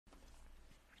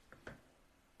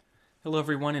Hello,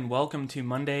 everyone, and welcome to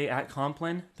Monday at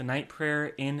Compline, the night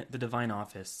prayer in the Divine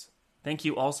Office. Thank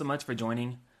you all so much for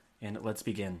joining, and let's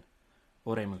begin.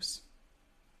 Oremus.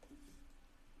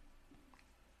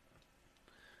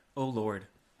 O Lord,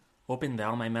 open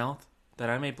thou my mouth, that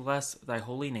I may bless thy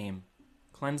holy name.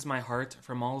 Cleanse my heart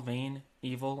from all vain,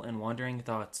 evil, and wandering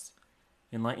thoughts.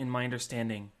 Enlighten my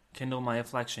understanding, kindle my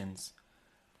affections,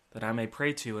 that I may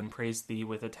pray to and praise thee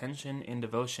with attention and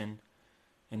devotion,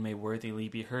 and may worthily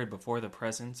be heard before the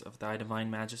presence of thy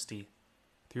divine majesty.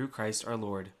 Through Christ our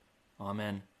Lord.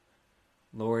 Amen.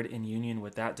 Lord, in union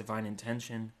with that divine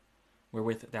intention,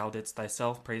 wherewith thou didst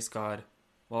thyself praise God,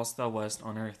 whilst thou wast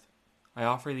on earth, I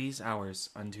offer these hours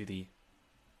unto thee.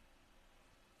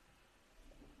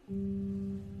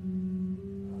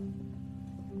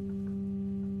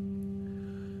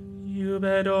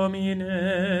 Iube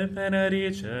Domine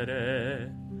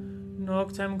benedicere,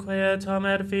 noctem quietam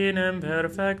et finem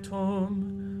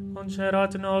perfectum,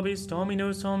 concedat nobis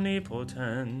Dominus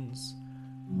omnipotens.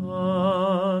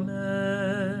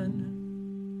 Amen.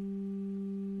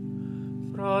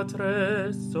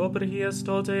 Fratres, sobrius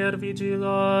tote et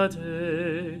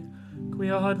vigilate,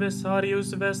 quia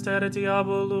adversarius vestere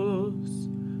diabolus,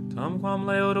 tamquam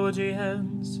leo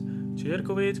rugiens,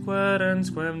 circuit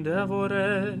querens quem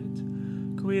devoret,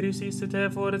 quidis iste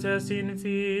fortes in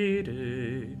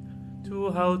fide,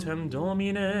 tu autem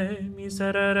Domine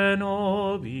miserere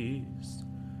nobis.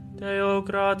 Deo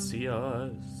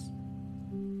gratias.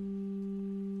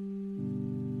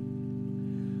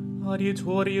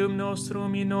 Adiutorium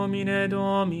nostrum in nomine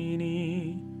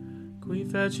Domini, qui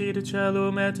fecit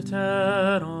celum et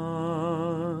terram.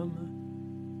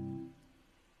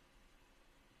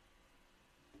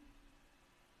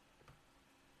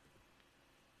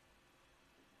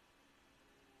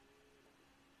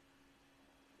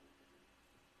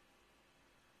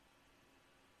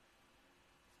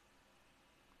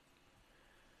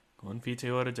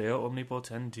 Confiteor Deo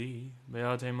omnipotenti,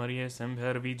 Beate Mariae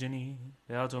semper Virgini,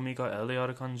 Beato Michaele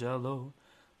Arcangelo,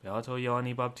 Beato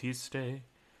Ioanni Baptiste,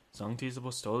 Sanctis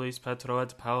Apostolis Petro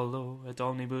et Paulo, et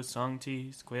omnibus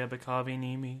sanctis, quia peccavi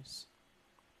nimis.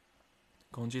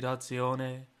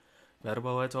 Congitatione,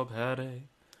 verbo et opere,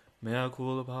 mea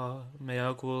culpa,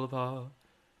 mea culpa,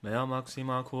 mea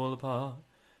maxima culpa,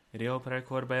 ideo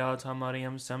precor Beata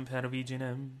Mariam semper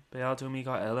Virginem, Beatum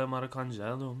Michaelem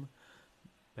Arcangelum,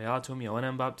 Beatum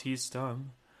Ioannem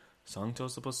Baptistam,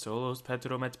 Sanctos Apostolos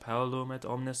Petrum et Paulum et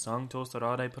omnes sanctos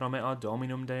rade promea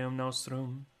Dominum Deum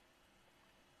nostrum.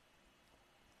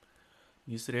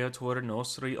 Misereatur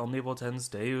nostri omnipotens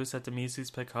Deus et misis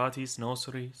peccatis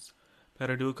nostris,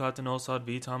 perducat nos ad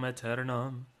vitam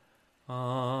aeternam.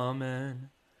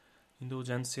 Amen.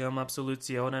 Indulgentiam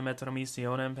absolutionem et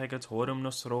remissionem peccatorum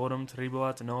nostrorum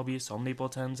tribuat nobis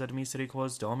omnipotens et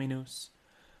misericors Dominus.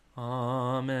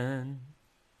 Amen.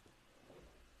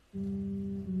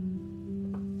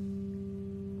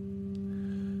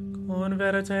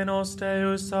 Converte nos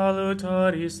Deus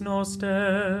salutaris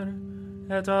noster,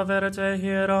 et averte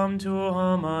hieram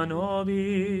tuam a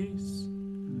nobis.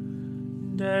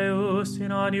 Deus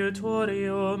in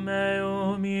adiutorium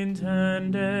meum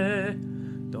intende,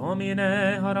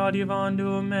 Domine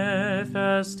adjuvandum me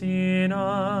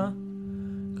festina.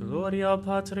 Gloria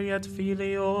Patri et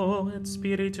Filio et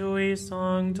Spiritui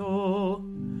Sancto,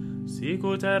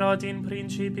 sicut erat in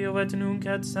principio et nunc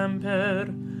et semper,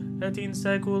 et in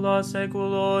saecula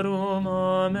saeculorum.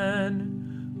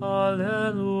 Amen.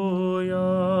 Alleluia.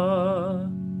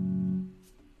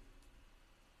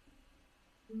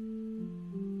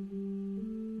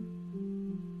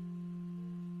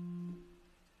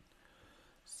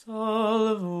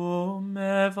 Salvum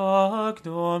evac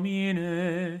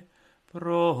Domine,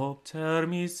 propter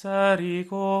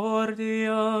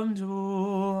misericordiam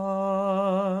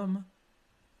tuam.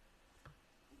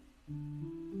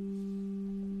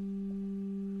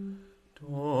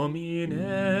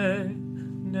 Domine,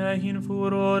 ne in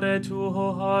furore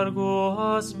tuo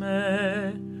arguas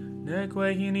me,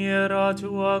 neque in ira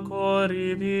tua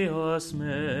corribias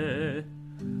me.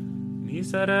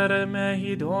 Miserere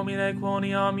mei, Domine,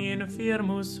 quoniam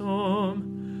infirmus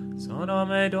sum, sana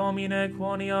me, Domine,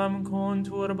 quoniam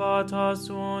conturbata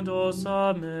sunt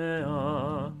ossa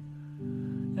mea.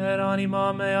 Et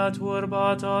anima mea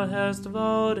turbata est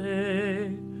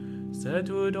vaude, se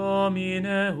tu,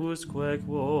 Domine, usque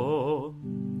quo.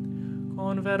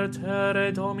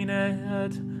 Convertere, Domine,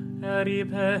 et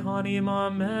eripe anima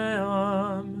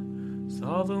meam,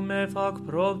 salvum me fac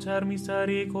propter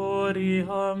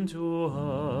misericordiam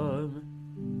tuam.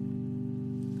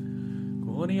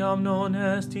 Quoniam non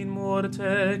est in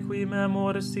morte qui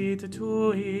memor sit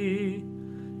tui,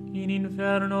 in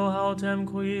inferno autem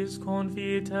quis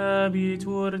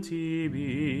confitebitur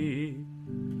tibi,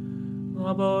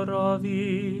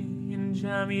 laboravi in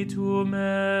gemitu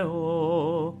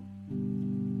meo.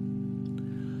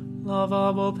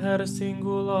 Lavabo per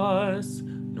singulas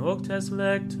noctes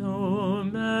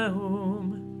lectum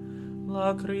meum,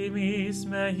 lacrimis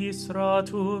mehis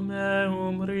ratum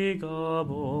meum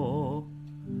rigabo.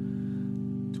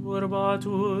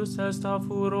 Turbatus est a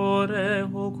furore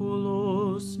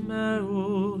oculus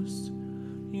meus,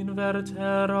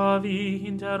 inverteravi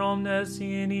inter omnes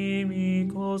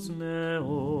inimicos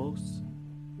meos.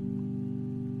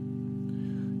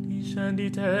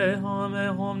 Discendite a me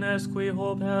omnes qui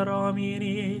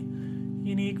operamini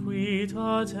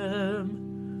iniquitatem,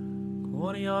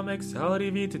 quoniam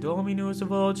exaudivit Dominus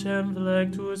vocem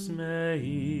flectus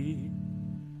mei.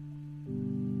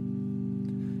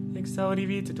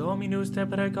 Exaudivit Dominus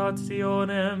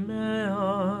deprecationem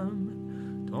meam,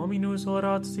 Dominus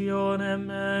orationem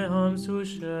meam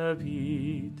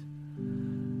suscepit.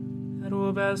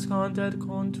 Erubescant et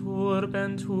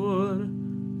conturbentur,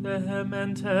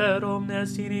 vehementer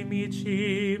omnes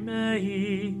inimici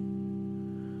mei.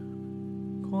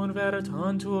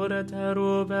 Convertantur et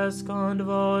erubescant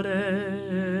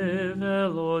vade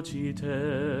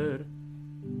velociter.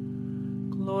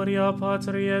 Gloria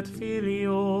Patri et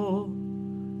Filio,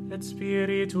 et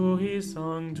Spiritui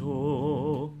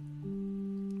Sancto.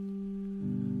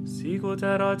 Sicut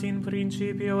erat in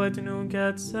principio et nunc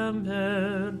et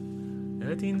semper,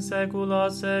 et in saecula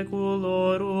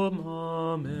saeculorum.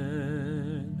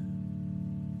 Amen.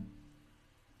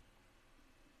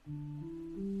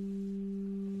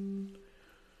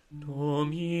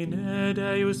 Domine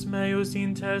Deus meus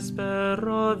in te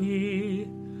speravi,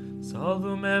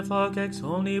 salvum me fac ex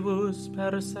omnibus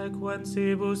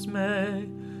persequensibus me,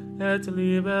 et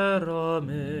libera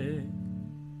me.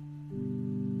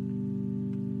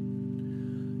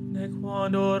 Nec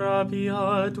quando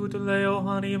rapiat ut leo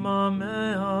anima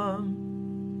meam,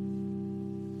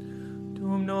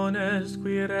 dum non est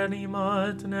qui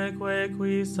reanimat, neque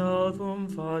qui salvum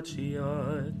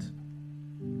faciat.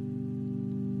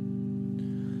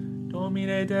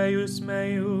 Domine Deus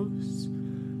meus,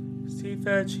 si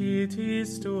fecit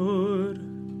istur,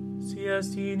 si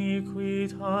est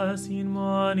iniquitas in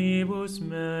manibus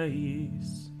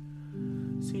meis,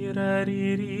 si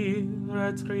rediri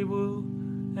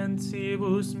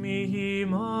retribulentibus mihi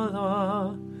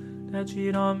mala,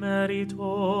 decidam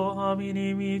merito ab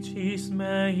inimicis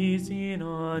meis in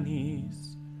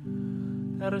annis,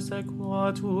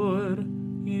 persequatur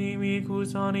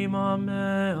inimicus anima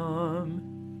meam,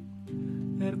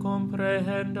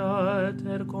 comprehendat,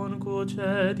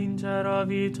 concucet in terra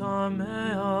vita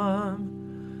meam,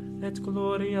 et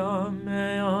gloria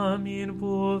meam in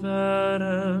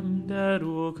pulverem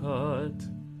deducat.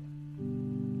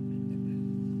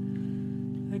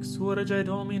 Exsurge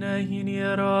Domine in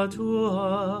ira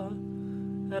tua,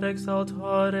 et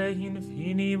exaltare in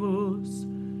finibus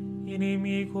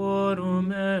inimicorum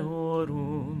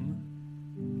meorum.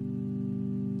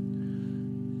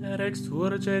 Et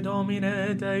exsurge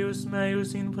Domine Deus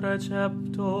meus in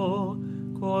precepto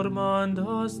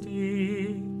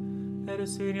cormandasti, et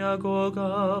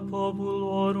synagoga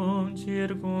populorum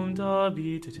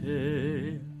circumdabit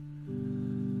te.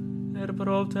 Et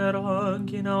propter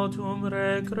hanc in autum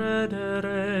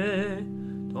recredere,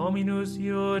 Dominus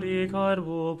iudicat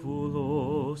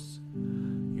populos.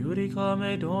 Iudica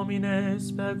me Domine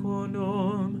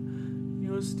specundum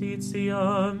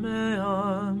justitia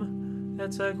meam,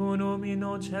 et secundum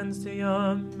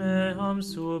innocentiam meam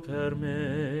super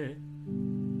me.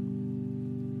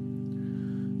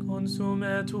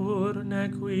 Consumetur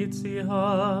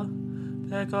nequitia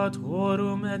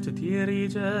peccatorum et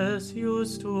diriges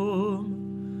justum,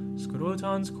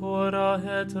 scrutans cora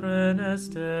et renes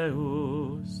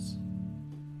Deus.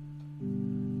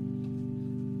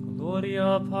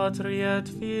 Gloria Patri et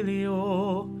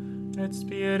Filio et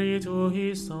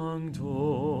Spiritui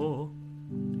Sancto,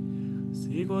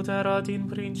 sicut erat in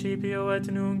principio et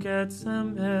nunc et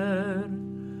semper,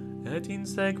 et in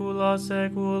saecula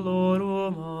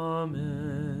saeculorum. Amen.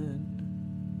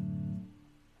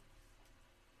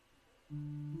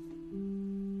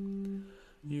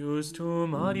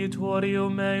 Justum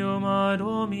adiutorium meum ad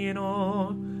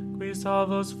Domino, qui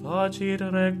salvos facit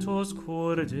rectos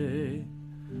corde.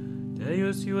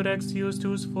 Deus iurex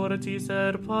justus fortis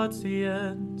et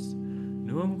patiens,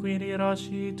 numque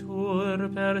irascitur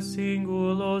per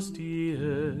singulos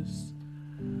dies.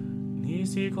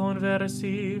 Nisi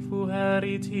conversi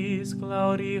fueritis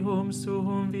Claudium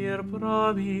suum vir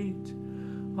probit,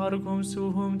 argum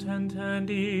suum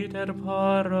tentendit et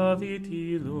paravit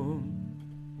illum.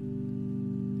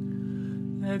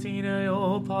 et in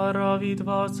eo paravit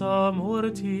vasa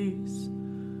mortis,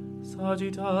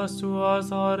 sagittas tuas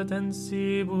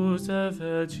ardensibus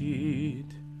effecit,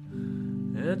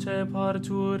 ecce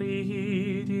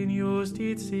parturihit in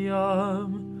justitiam,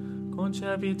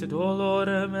 concepit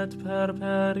dolorem et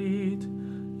perperit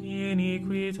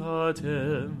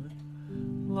iniquitatem,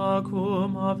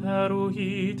 lacum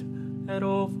aperuit et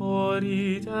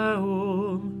oforit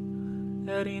eum,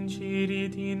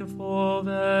 incidit in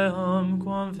foveam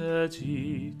quam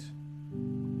fecit.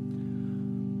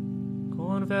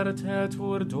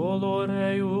 Convertetur dolor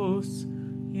eius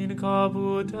in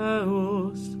caput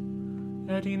eus,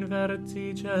 et in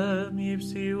verticem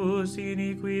ipsius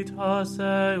iniquitas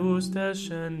eius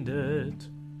descendet.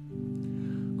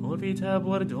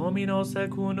 Confitebur Domino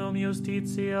secundum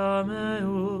justitiam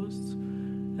eius,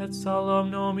 et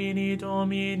salam nomini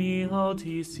Domini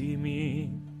altissimi.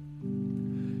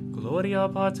 Gloria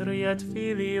Patri et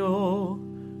Filio,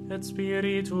 et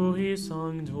Spiritui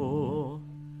Sancto,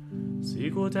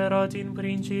 sicut erat in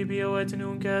principio et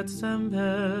nunc et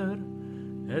semper,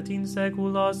 et in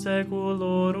saecula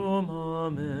saeculorum.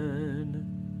 Amen.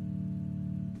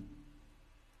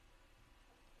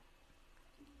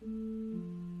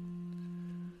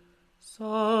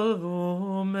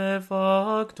 Salvum me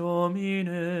fac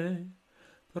Domine,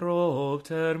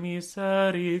 propter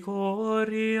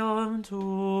misericordiam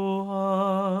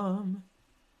tuam.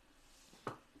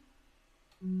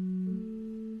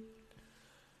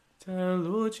 Te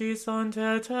lucis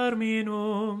ante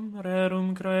terminum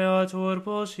rerum creator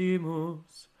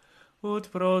poscimus,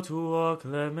 ut pro tua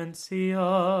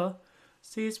clementia,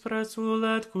 sis presul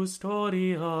et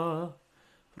custodia,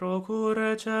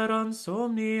 procure ceram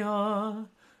somnia,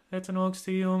 et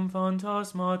noxium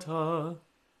phantasmata.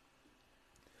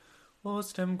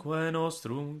 Ostemque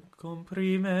nostrum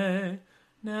comprime,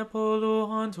 ne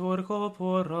polluantur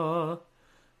corpora,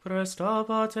 presta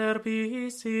pater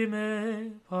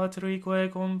pissime,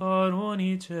 patrique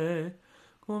comparonice,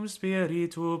 cum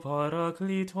spiritu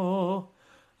paraclito,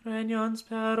 regnans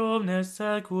per omnes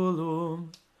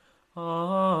saeculum.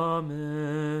 Amen.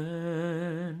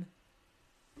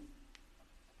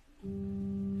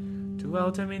 Tu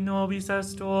autem in nobis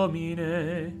est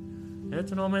Domine,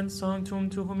 et nomen sanctum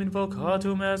tuum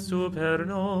invocatum est super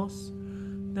nos,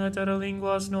 neter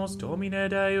linguas nos Domine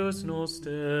Deus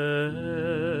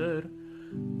noster.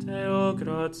 Deo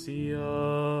gratias.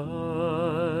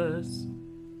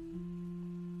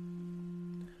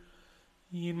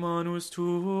 In manus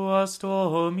tuas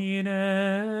Domine,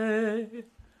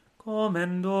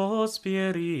 commendo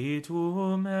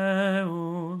spiritum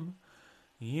meum.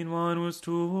 In manus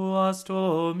tuas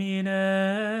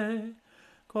Domine,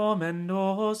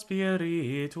 commendo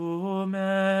spiritum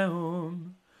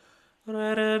meum.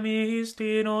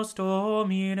 Redemisti nos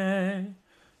Domine,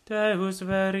 Deus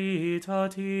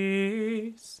veritatis,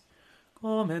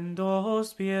 commendo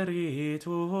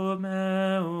spiritum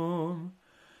meum.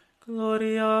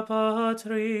 Gloria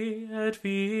Patri et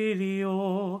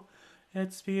Filio et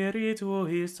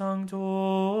Spiritui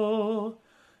Sancto,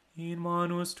 in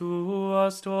manus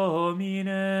tuas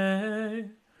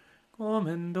Domine,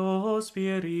 commendo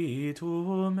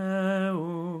spiritum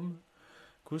meum.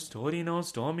 Custodi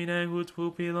nos Domine ut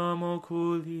pupillam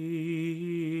oculi,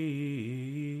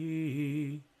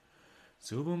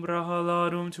 sub umbra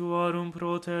halarum tuarum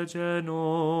protege nos.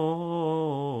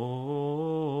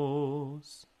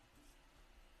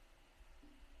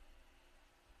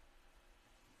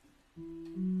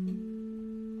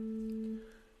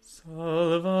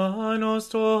 Salva nos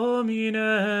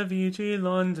Domine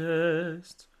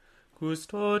vigilantes,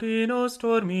 custodi nos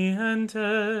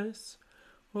dormientes,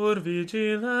 or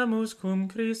vigilemus cum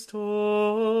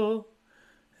Christo,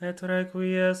 et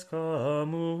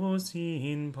requiescamus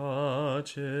in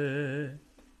pace.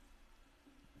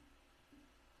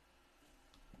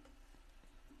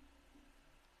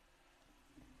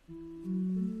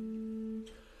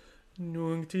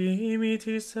 Nunc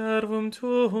dimiti servum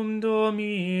tuum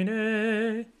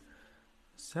Domine,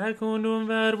 secundum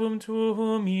verbum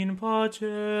tuum in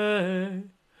pace,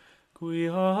 qui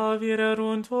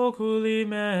havirerunt oculi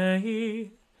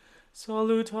mei,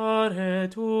 salutare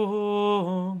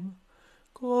tuum,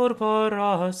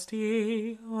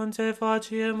 corporasti ante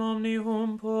faciem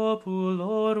omnium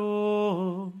populorum,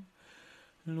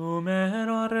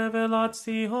 lumena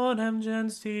revelationem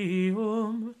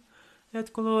gentium,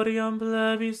 et gloriam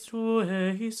plebis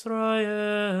tuae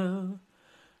Israel.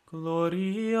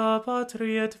 Gloria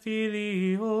Patri et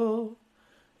Filio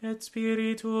et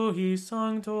Spiritui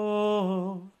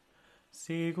Sancto,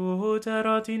 sicut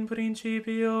erat in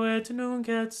principio et nunc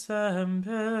et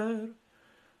semper,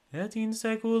 et in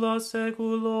saecula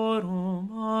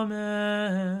saeculorum.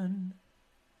 Amen.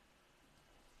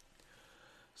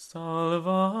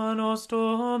 Salva nos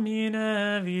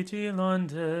Domine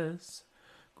vigilantes,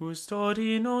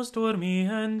 custodi nos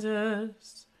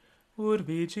dormientes,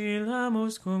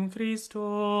 vigilemos cum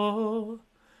Christo,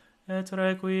 et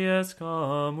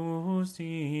requiescamus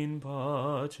in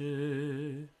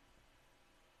pace.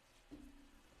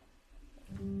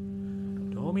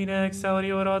 Domine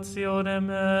exaudi orationem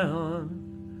meam,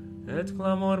 et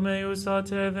clamor meus a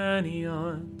te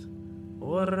veniant.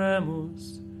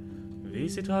 Oremus.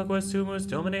 Visita questumus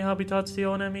Domine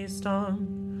habitationem istam,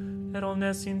 et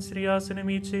omnes insidias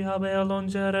inimici habea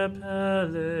longere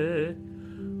pelle.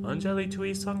 Angeli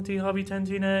tui sancti habitent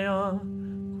in ea,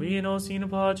 qui nos in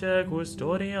pace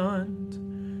custodiant,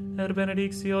 et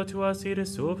benedictio tua sit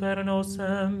super nos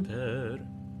semper.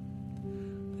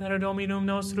 Per Dominum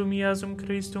nostrum Iesum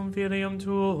Christum Filium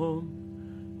tuum,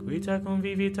 qui tecum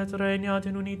vivit et regnat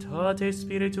in unitate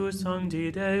Spiritus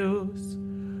Sancti Deus,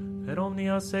 per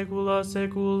omnia saecula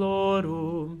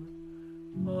saeculorum.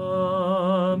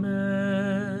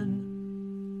 Amen.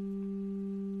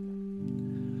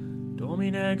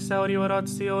 Domine exaudi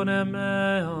orationem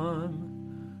meam,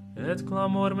 et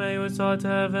clamor meus a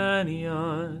te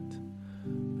veniat.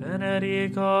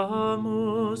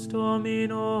 Benedicamus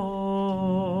Domino,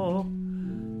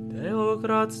 Deo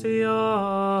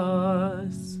gratias.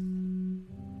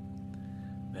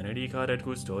 Benedicat et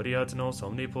custodiat nos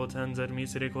omnipotens et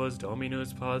misericors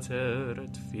Dominus Pater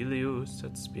et Filius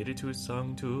et Spiritus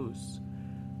Sanctus.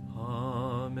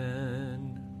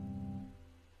 Amen.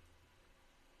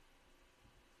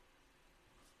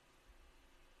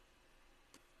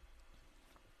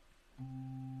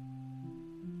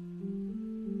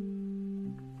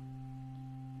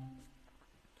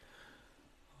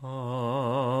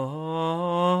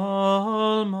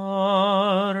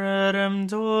 Alma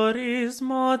Redemptoris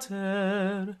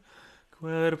Mater,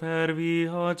 quer per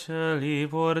via celi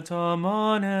porta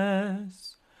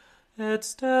manes, et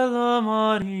stella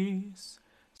Maris,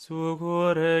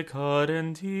 succurre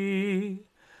cadenti,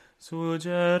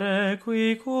 sugere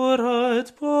qui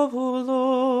curat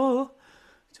populo,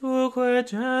 tuque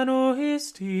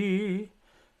genuisti,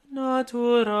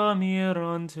 natura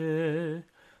mirante,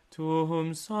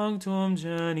 tuum sanctum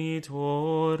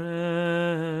genitorem.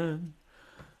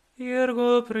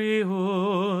 Virgo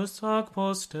prius ac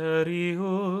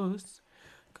posterius,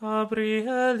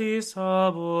 Gabrielis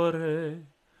abore,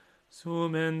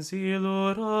 sumens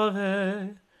illur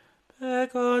ave,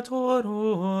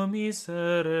 peccatorum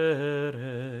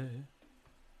miserere.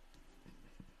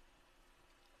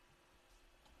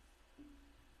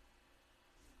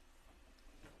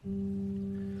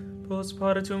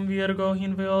 Postpartum Virgo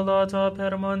inviolata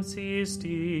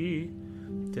permansisti,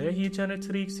 Dei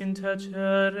genitrix in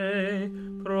tecere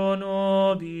pro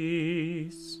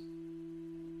nobis.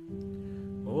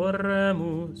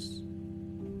 Oremus.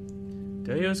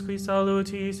 Deus qui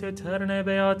salutis aeterne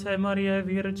beate Mariae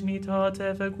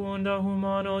virginitate fecunda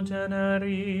humano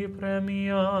generi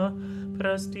premia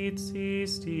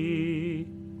prestitisti.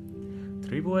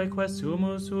 Tribue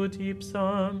questumus ut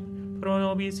ipsam pro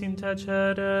nobis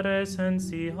intercedere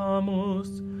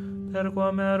sensiamus,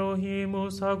 perquam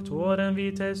eruhimus auctorem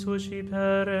vitae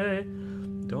suscipere,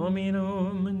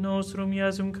 Dominum nostrum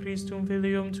Iesum Christum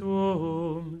Filium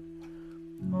tuum.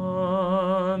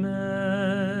 Amen.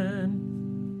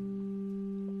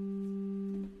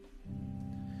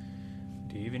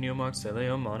 Divinium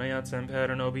auxilium maneat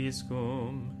semper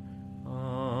nobiscum.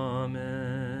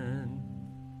 Amen.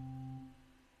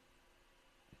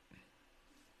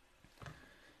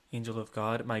 Angel of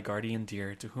God, my guardian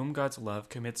dear, to whom God's love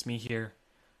commits me here,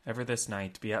 ever this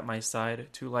night be at my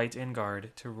side, to light and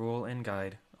guard, to rule and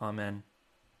guide. Amen.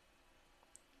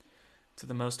 To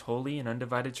the most holy and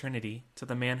undivided Trinity, to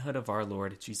the manhood of our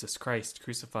Lord Jesus Christ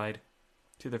crucified,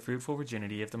 to the fruitful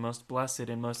virginity of the most blessed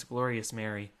and most glorious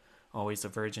Mary, always a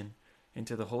virgin, and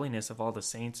to the holiness of all the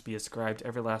saints be ascribed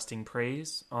everlasting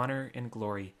praise, honor, and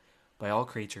glory by all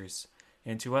creatures,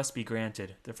 and to us be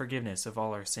granted the forgiveness of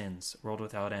all our sins, world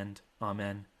without end.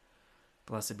 Amen.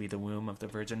 Blessed be the womb of the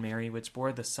Virgin Mary, which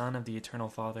bore the Son of the Eternal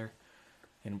Father,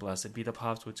 and blessed be the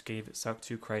paps which gave suck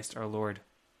to Christ our Lord.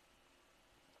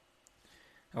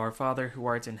 Our Father, who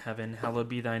art in heaven, hallowed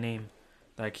be thy name.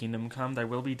 Thy kingdom come, thy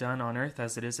will be done on earth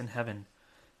as it is in heaven.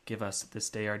 Give us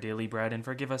this day our daily bread, and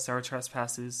forgive us our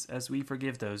trespasses, as we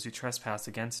forgive those who trespass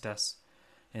against us.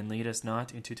 And lead us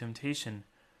not into temptation,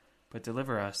 but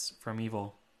deliver us from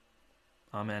evil.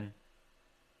 Amen.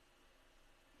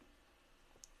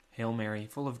 Hail Mary,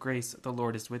 full of grace, the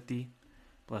Lord is with thee.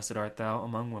 Blessed art thou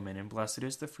among women, and blessed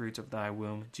is the fruit of thy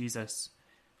womb, Jesus.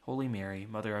 Holy Mary,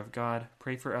 Mother of God,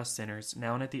 pray for us sinners,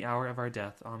 now and at the hour of our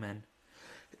death. Amen.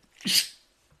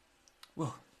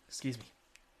 Whoa, excuse me.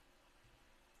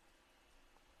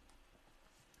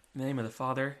 In the name of the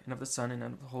Father, and of the Son, and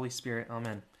of the Holy Spirit.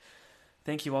 Amen.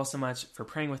 Thank you all so much for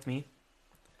praying with me.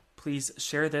 Please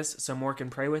share this so more can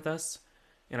pray with us.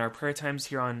 And our prayer times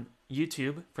here on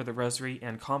YouTube for the Rosary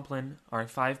and Compline are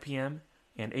 5 p.m.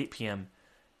 and 8 p.m.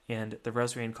 And the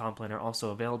Rosary and Compline are also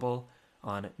available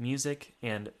on music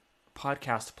and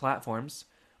podcast platforms.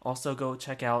 Also, go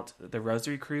check out the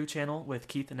Rosary Crew channel with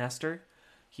Keith Nestor.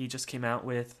 He just came out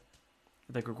with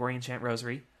the Gregorian Chant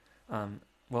Rosary.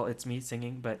 Well, it's me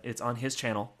singing, but it's on his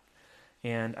channel.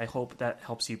 And I hope that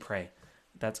helps you pray.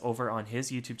 That's over on his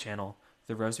YouTube channel,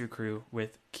 The Rosary Crew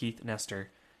with Keith Nestor.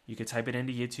 You could type it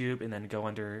into YouTube and then go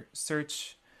under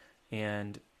search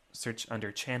and search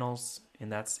under channels,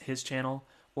 and that's his channel.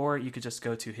 Or you could just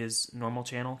go to his normal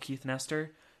channel, Keith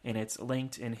Nestor, and it's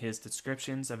linked in his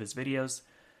descriptions of his videos.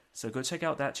 So go check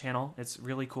out that channel. It's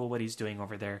really cool what he's doing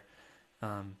over there.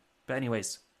 But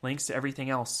anyways, links to everything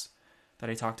else that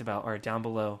I talked about are down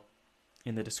below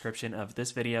in the description of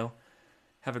this video.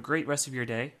 Have a great rest of your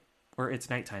day, or it's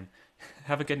nighttime.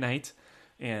 Have a good night,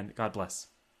 and God bless.